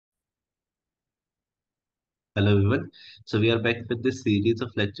Hello everyone. So we are back with this series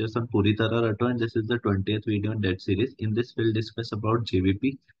of lectures on Puri Tarah Rato, and this is the 20th video in that series. In this we'll discuss about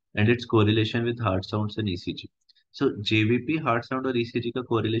JVP and its correlation with heart sounds and ECG. So JVP, heart sound और ECG का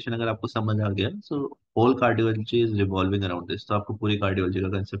correlation अगर आपको समझ आ गया, so whole cardiology is revolving around this. तो आपको पूरी cardiology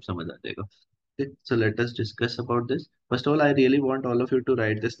का concept समझ आ जाएगा. Okay, so let us discuss about this. First of all, I really want all of you to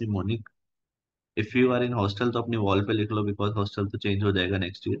write this mnemonic. If you are in hostel तो अपनी wall पे लिख लो because hostel तो change हो जाएगा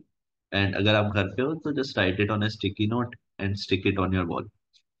next year. And अगर आप घर पे हो तो just write it on a sticky note and stick it on your wall.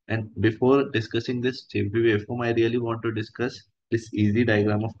 And before discussing this JVP waveform, I really want to discuss this easy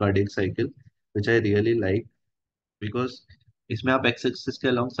diagram of cardiac cycle, which I really like because इसमें आप x axis के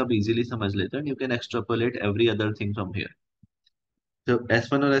along सब easily समझ लेते हो and you can extrapolate every other thing from here. So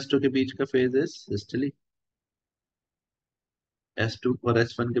S1 और S2 के बीच का phase is systole, S2 और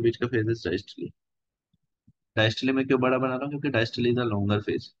S1 के बीच का phase is diastole. Diastole में क्यों बड़ा बना रहा हूँ क्योंकि diastole is a longer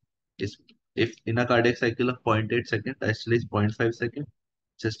phase. Is if in a cardiac cycle of 0.8 second, diastole is 0.5 second,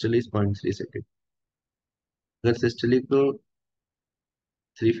 systole is 0.3 second. अगर सिस्टली को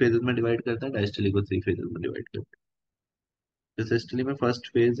थ्री फेजेस में डिवाइड करता है, डायस्टली को थ्री फेजेस में डिवाइड करता है. तो सिस्टली में first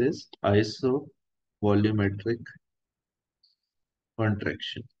phase is iso volumetric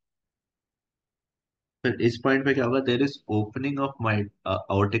contraction. फिर इस पॉइंट पे क्या होगा, there is opening of my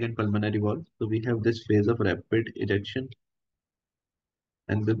aortic and pulmonary valve, so we have this phase of rapid ejection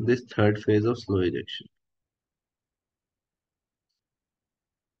and then this third phase of slow ejection.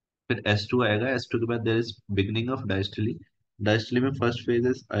 फिर S2 आएगा, S2 के बाद there is beginning of diastole. Diastole में first phase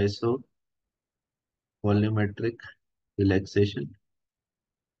is iso volumetric relaxation.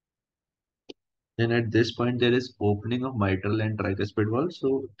 Then at this point there is opening of mitral and tricuspid valve.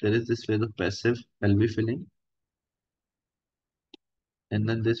 So there is this phase of passive LV filling, and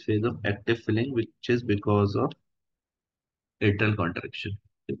then this phase of active filling, which is because of atrial contraction.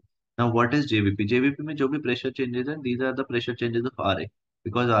 Now what is JVP? JVP में जो भी pressure changes हैं, these are the pressure changes of RA,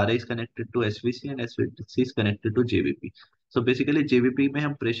 because RA is connected to SVC and SVC is connected to JVP. So basically JVP में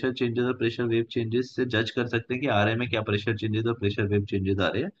हम pressure changes और pressure wave changes से judge कर सकते हैं कि RA में क्या pressure changes और pressure wave changes आ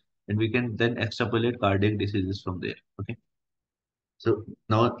रहे हैं, and we can then extrapolate cardiac diseases from there. Okay. So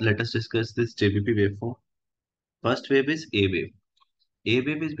now let us discuss this JVP waveform. First wave is A wave. A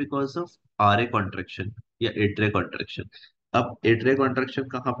wave is because of RA contraction या atrial contraction. अब atrial contraction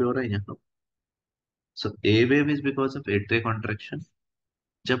कहाँ पे हो रहा है, यहाँ. So A wave is because of atrial contraction.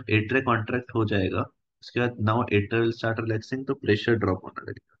 जब atrial contract हो जाएगा उसके बाद now atrial will start relaxing तो pressure drop होने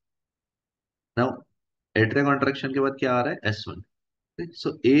लगेगा. Now atrial contraction के बाद क्या आ रहा है, S1.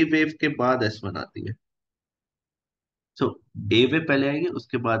 So A wave के बाद S1 आती है. So A wave पहले आएगी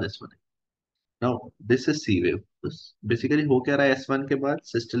उसके बाद S1. Now this is C wave. Basically हो क्या रहा है, S1 के बाद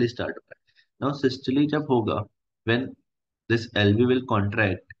सिस्टली स्टार्ट हो रहा है. नाउ सिस्टली जब होगा, when this LV will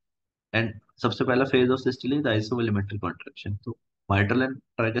contract, and सबसे पहला phase of systole is आइसोवॉल्यूमेट्रिक contraction. तो माइट्रल एंड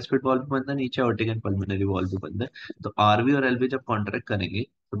ट्राइकस्पिड वॉल्व भी बंद है, नीचे ऑर्टिक एंड पल्मोनरी वॉल्व भी बंद है. तो आरवी और एलवी जब कॉन्ट्रैक्ट करेंगे,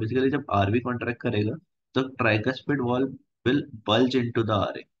 तो बेसिकली जब आरवी कॉन्ट्रैक्ट करेगा तो tricuspid valve will bulge into the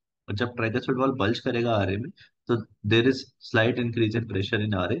RA. और जब ट्राइकस्पिड वॉल्व बल्ज करेगा आरए में, so there is slight increase in pressure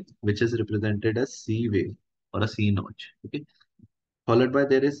in RA, which is represented as C wave or a C notch. Okay. Followed by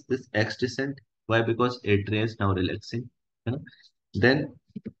there is this X descent. Why? Because atria is now relaxing. है ना? Then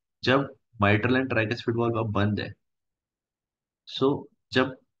जब mitral and tricuspid valve अब बंद है, so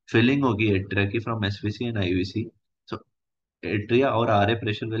जब filling होगी atria की from SVC and IVC, so atria और RA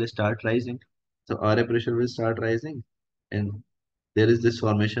pressure will start rising. So RA pressure will start rising, and there is this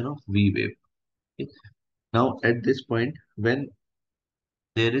formation of V wave. Okay. Now at this point, when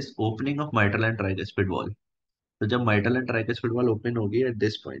there is opening of mitral and tricuspid valve. तो जब mitral and tricuspid valve open होगी at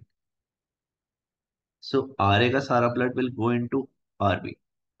this point, so RA का सारा blood will go into RV.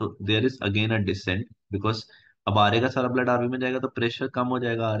 So there is again a descent because अब RA का सारा blood RV में जाएगा तो pressure कम हो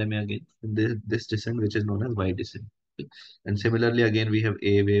जाएगा RA में again. This descent which is known as Y descent. Okay. And similarly again we have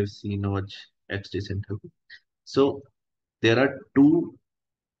A wave, C notch, X descent. Okay. So there are two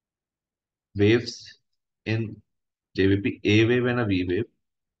waves in JVP, A wave and a V wave,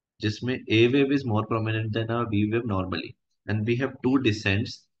 जिसमें A wave is more prominent than a V wave normally. And we have two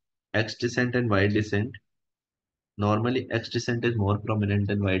descents, X descent and Y descent. Normally, X descent is more prominent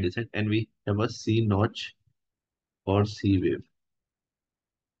than Y descent, and we have a C notch or C wave.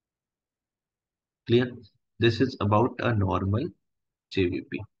 Clear? This is about a normal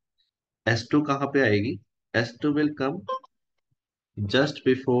JVP. S2 कहाँ पे आएगी? S2 will come just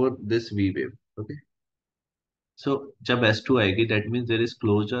before this V wave. Okay. So जब S2 आएगी, that means there is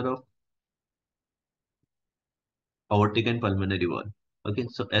closure of aortic and pulmonary valve. Okay,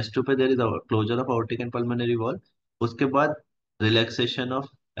 so S2 पे there is a closure of aortic and pulmonary valve. उसके बाद relaxation of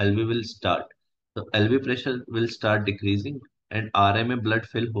LV will start. तो LV pressure will start decreasing and RA में blood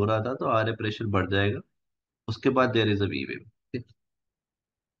fill हो रहा था तो RA pressure बढ़ जाएगा. उसके बाद there is a we wave.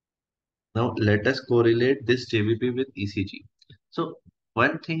 Now let us correlate this JVP with ECG. So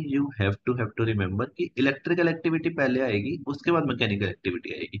one thing you have to remember कि इलेक्ट्रिकल एक्टिविटी पहले आएगी उसके बाद मैकेनिकल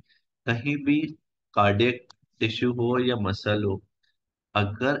एक्टिविटी आएगी. कहीं भी कार्डियक टिश्यू हो या मसल हो,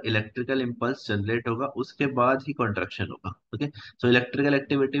 अगर इलेक्ट्रिकल इम्पल्स जनरेट होगा उसके बाद ही कॉन्ट्रैक्शन होगा. Okay, so electrical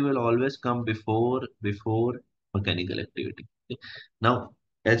activity will always come before mechanical activity. Now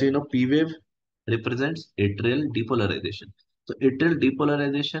as you know P wave represents atrial depolarisation. तो एट्रियल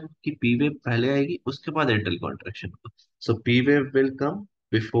डिपोलराइजेशन की पी वेव पहले आएगी उसके बाद एट्रियल कॉन्ट्रैक्शन होगा. सो P wave will come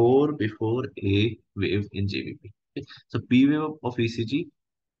before A wave in JVP. So P wave of ECG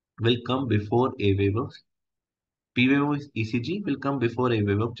will come before a wave of P wave of ECG will come before a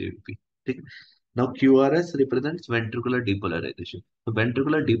wave of JVP. ठीक है. Now QRS represents ventricular depolarization. तो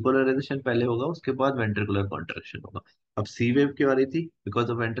ventricular depolarization पहले होगा उसके बाद ventricular contraction होगा. अब C wave क्यों आ रही थी?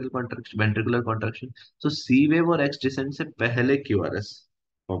 Because of ventricular contraction. So C wave और X descent से पहले QRS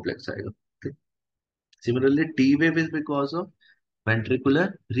complex आएगा. ठीक. Similarly, T wave is because of ventricular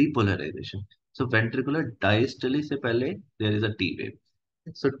repolarization. So ventricular diastole से पहले there is a T wave.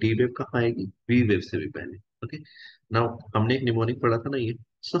 So T wave कहाँ आएगी? वी वेव से भी पहले. ओके, नाउ हमने एक निमोनिक पढ़ा था ना ये.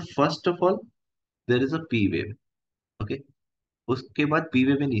 So first of all there is a P wave. Okay, उसके बाद P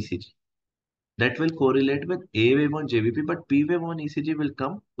wave in ECG that will correlate with A wave on JVP, but P wave on ECG will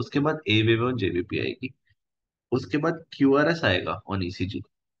come. उसके बाद ए वेव ऑन जेवीपी आएगी. उसके बाद QRS आएगा on ECG.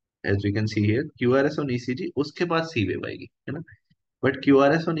 As we can see here QRS on ECG, उसके बाद सी wave आएगी, है ना. बट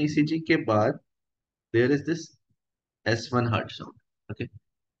क्यूआरएस ऑन ईसीजी के बाद there is this S one heart sound. Okay,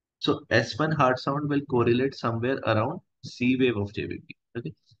 so S1 heart sound will correlate somewhere around C wave of JVP.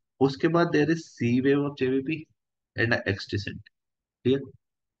 Okay. उसके बाद there is C wave of JVP and a X descent. Clear?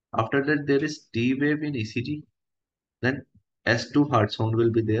 After that there is T wave in ECG. Then S2 heart sound will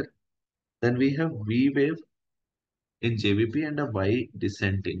be there. Then we have V wave in JVP and a Y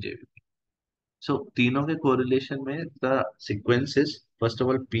descent in JVP. So तीनों के correlation में the sequence is first of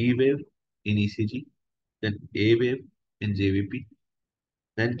all P wave in ECG, then A wave in JVP,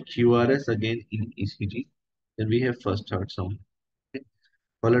 then QRS again in ECG, then we have first heart sound. Okay.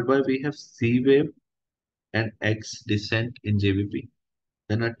 Followed by we have C wave and X descent in JVP,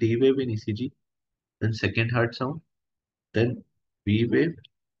 then a T wave in ECG, then second heart sound, then V wave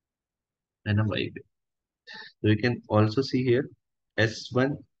and a Y wave. So you can also see here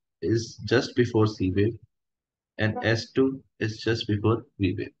S1 is just before C wave and S2 is just before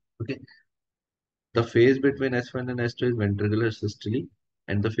V wave. Okay, the phase between S1 and S2 is ventricular systole,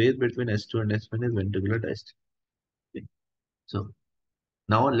 and the phase between S2 and S1 is ventricular diastole. Okay. So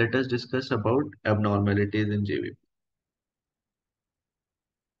now let us discuss about abnormalities in JVP.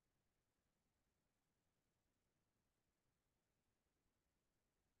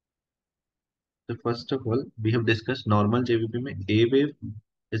 So first of all, we have discussed normal JVP में A wave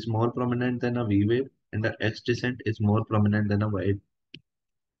is more prominent than a V wave and the X descent is more prominent than a Y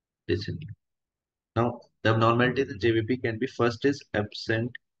descent. Now, the abnormalities in JVP can be first is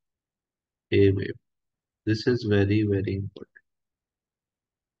absent A wave. This is very important.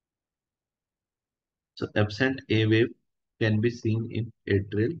 So absent A wave can be seen in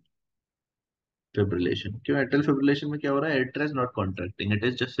atrial fibrillation. क्यों atrial fibrillation में क्या हो रहा है? Atria is not contracting, it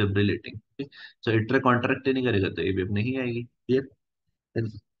is just fibrillating. Okay? So atria contract ही नहीं करेगा तो A wave नहीं आएगी. Clear?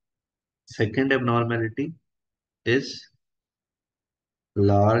 Then second abnormality is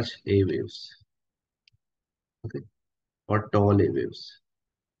large A waves. Okay? और tall A waves.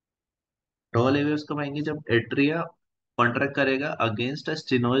 Toll A waves कब आएंगे? जब एट्रिया कॉन्ट्रैक्ट करेगा अगेंस्ट अ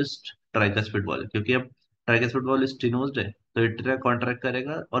स्टेनोज्ड ट्राइकस्पिड वॉल. क्योंकि अब ट्राइकस्पिड वॉल स्टेनोज्ड है तो एट्रिया कॉन्ट्रैक्ट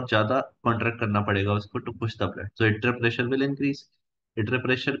करेगा और ज्यादा कॉन्ट्रैक्ट करना पड़ेगा उसको to push the blood. So atria pressure will increase, atria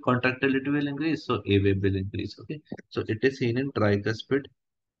pressure contractility will increase, so A wave will increase. Okay, so it is seen in tricuspid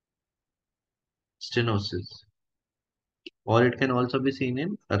stenosis, or it can also be seen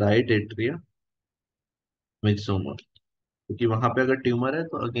in right atria myxoma. क्योंकि वहां पे अगर tumour है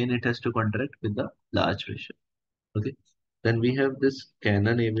तो again it has to contract with the large pressure. Okay, then we have this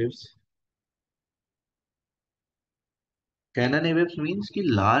Canon A waves. Canon A waves means कि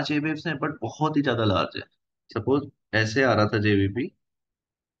large A waves हैं but बहुत ही ज्यादा large है. सपोज ऐसे आ रहा था जेवीपी,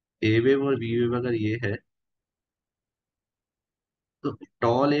 ए वेव और वी वेव अगर ये है तो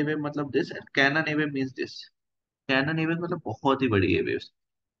टॉल ए वेव मतलब this and cannon A wave means this. Cannon A wave मतलब बहुत ही बड़ी ए वेव्स.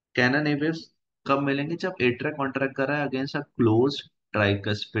 कैनन ए वेव्स कब मिलेंगे? जब एट्रिया कॉन्ट्रैक्ट कर रहा है against a closed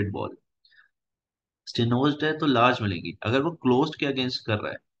tricuspid wall. स्टेनोज्ड है तो लार्ज मिलेगी. अगर वो क्लोज्ड के अगेंस्ट कर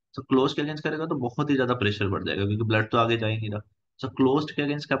रहा है तो क्लोज के अगेंस्ट करेगा तो बहुत ही ज्यादा प्रेशर बढ़ जाएगा क्योंकि ब्लड तो आगे जा ही नहीं रहा. सो क्लोज्ड के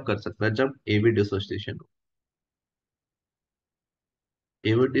अगेंस्ट कब कर सकता है, जब एवी डिसोसिएशन हो।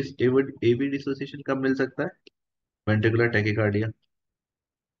 एवी डिसोसिएशन कब मिल सकता है, ventricular tachycardia,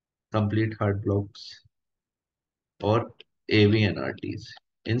 complete heart blocks और एवी एनआरटीज।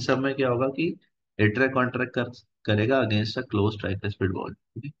 इन सब में क्या होगा कि एट्रिया कॉन्ट्रैक्ट करेगा against a close tricuspid wall.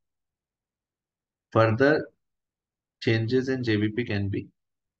 Further changes in JVP can be,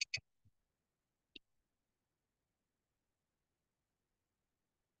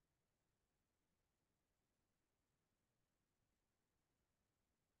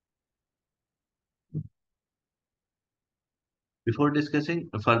 before discussing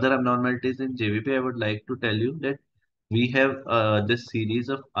further abnormalities in JVP, I would like to tell you that we have this series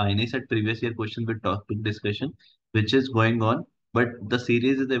of INIs at previous year question with topic discussion, which is going on, but the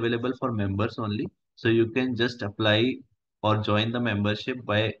series is available for members only. So you can just apply or join the membership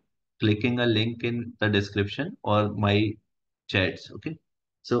by clicking a link in the description or my chats. Okay.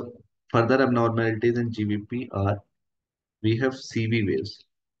 So further abnormalities in GVP are, we have CV waves.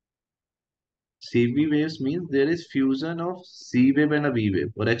 CV waves means there is fusion of C wave and a V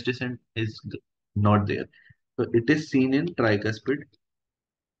wave, or X descent is not there. So it is seen in tricuspid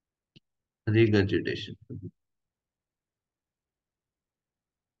regurgitation.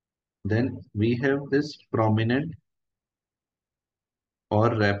 Then we have this prominent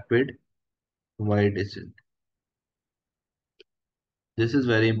or rapid Y descent. This is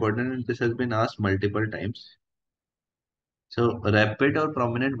very important and this has been asked multiple times. So rapid or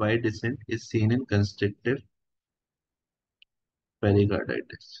prominent Y descent is seen in constrictive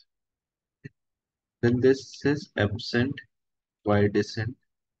pericarditis. Then this is absent Y descent.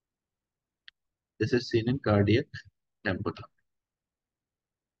 This is seen in cardiac tamponade.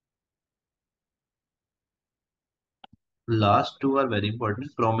 Last two are very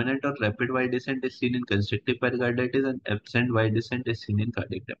important. Prominent or rapid Y descent is seen in constrictive pericarditis and absent Y descent is seen in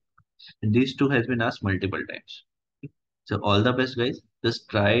cardiac tamponade. And these two has been asked multiple times. So all the best guys. Just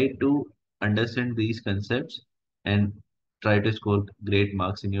try to understand these concepts and try to score great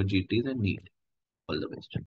marks in your GTs and NEET. All the best.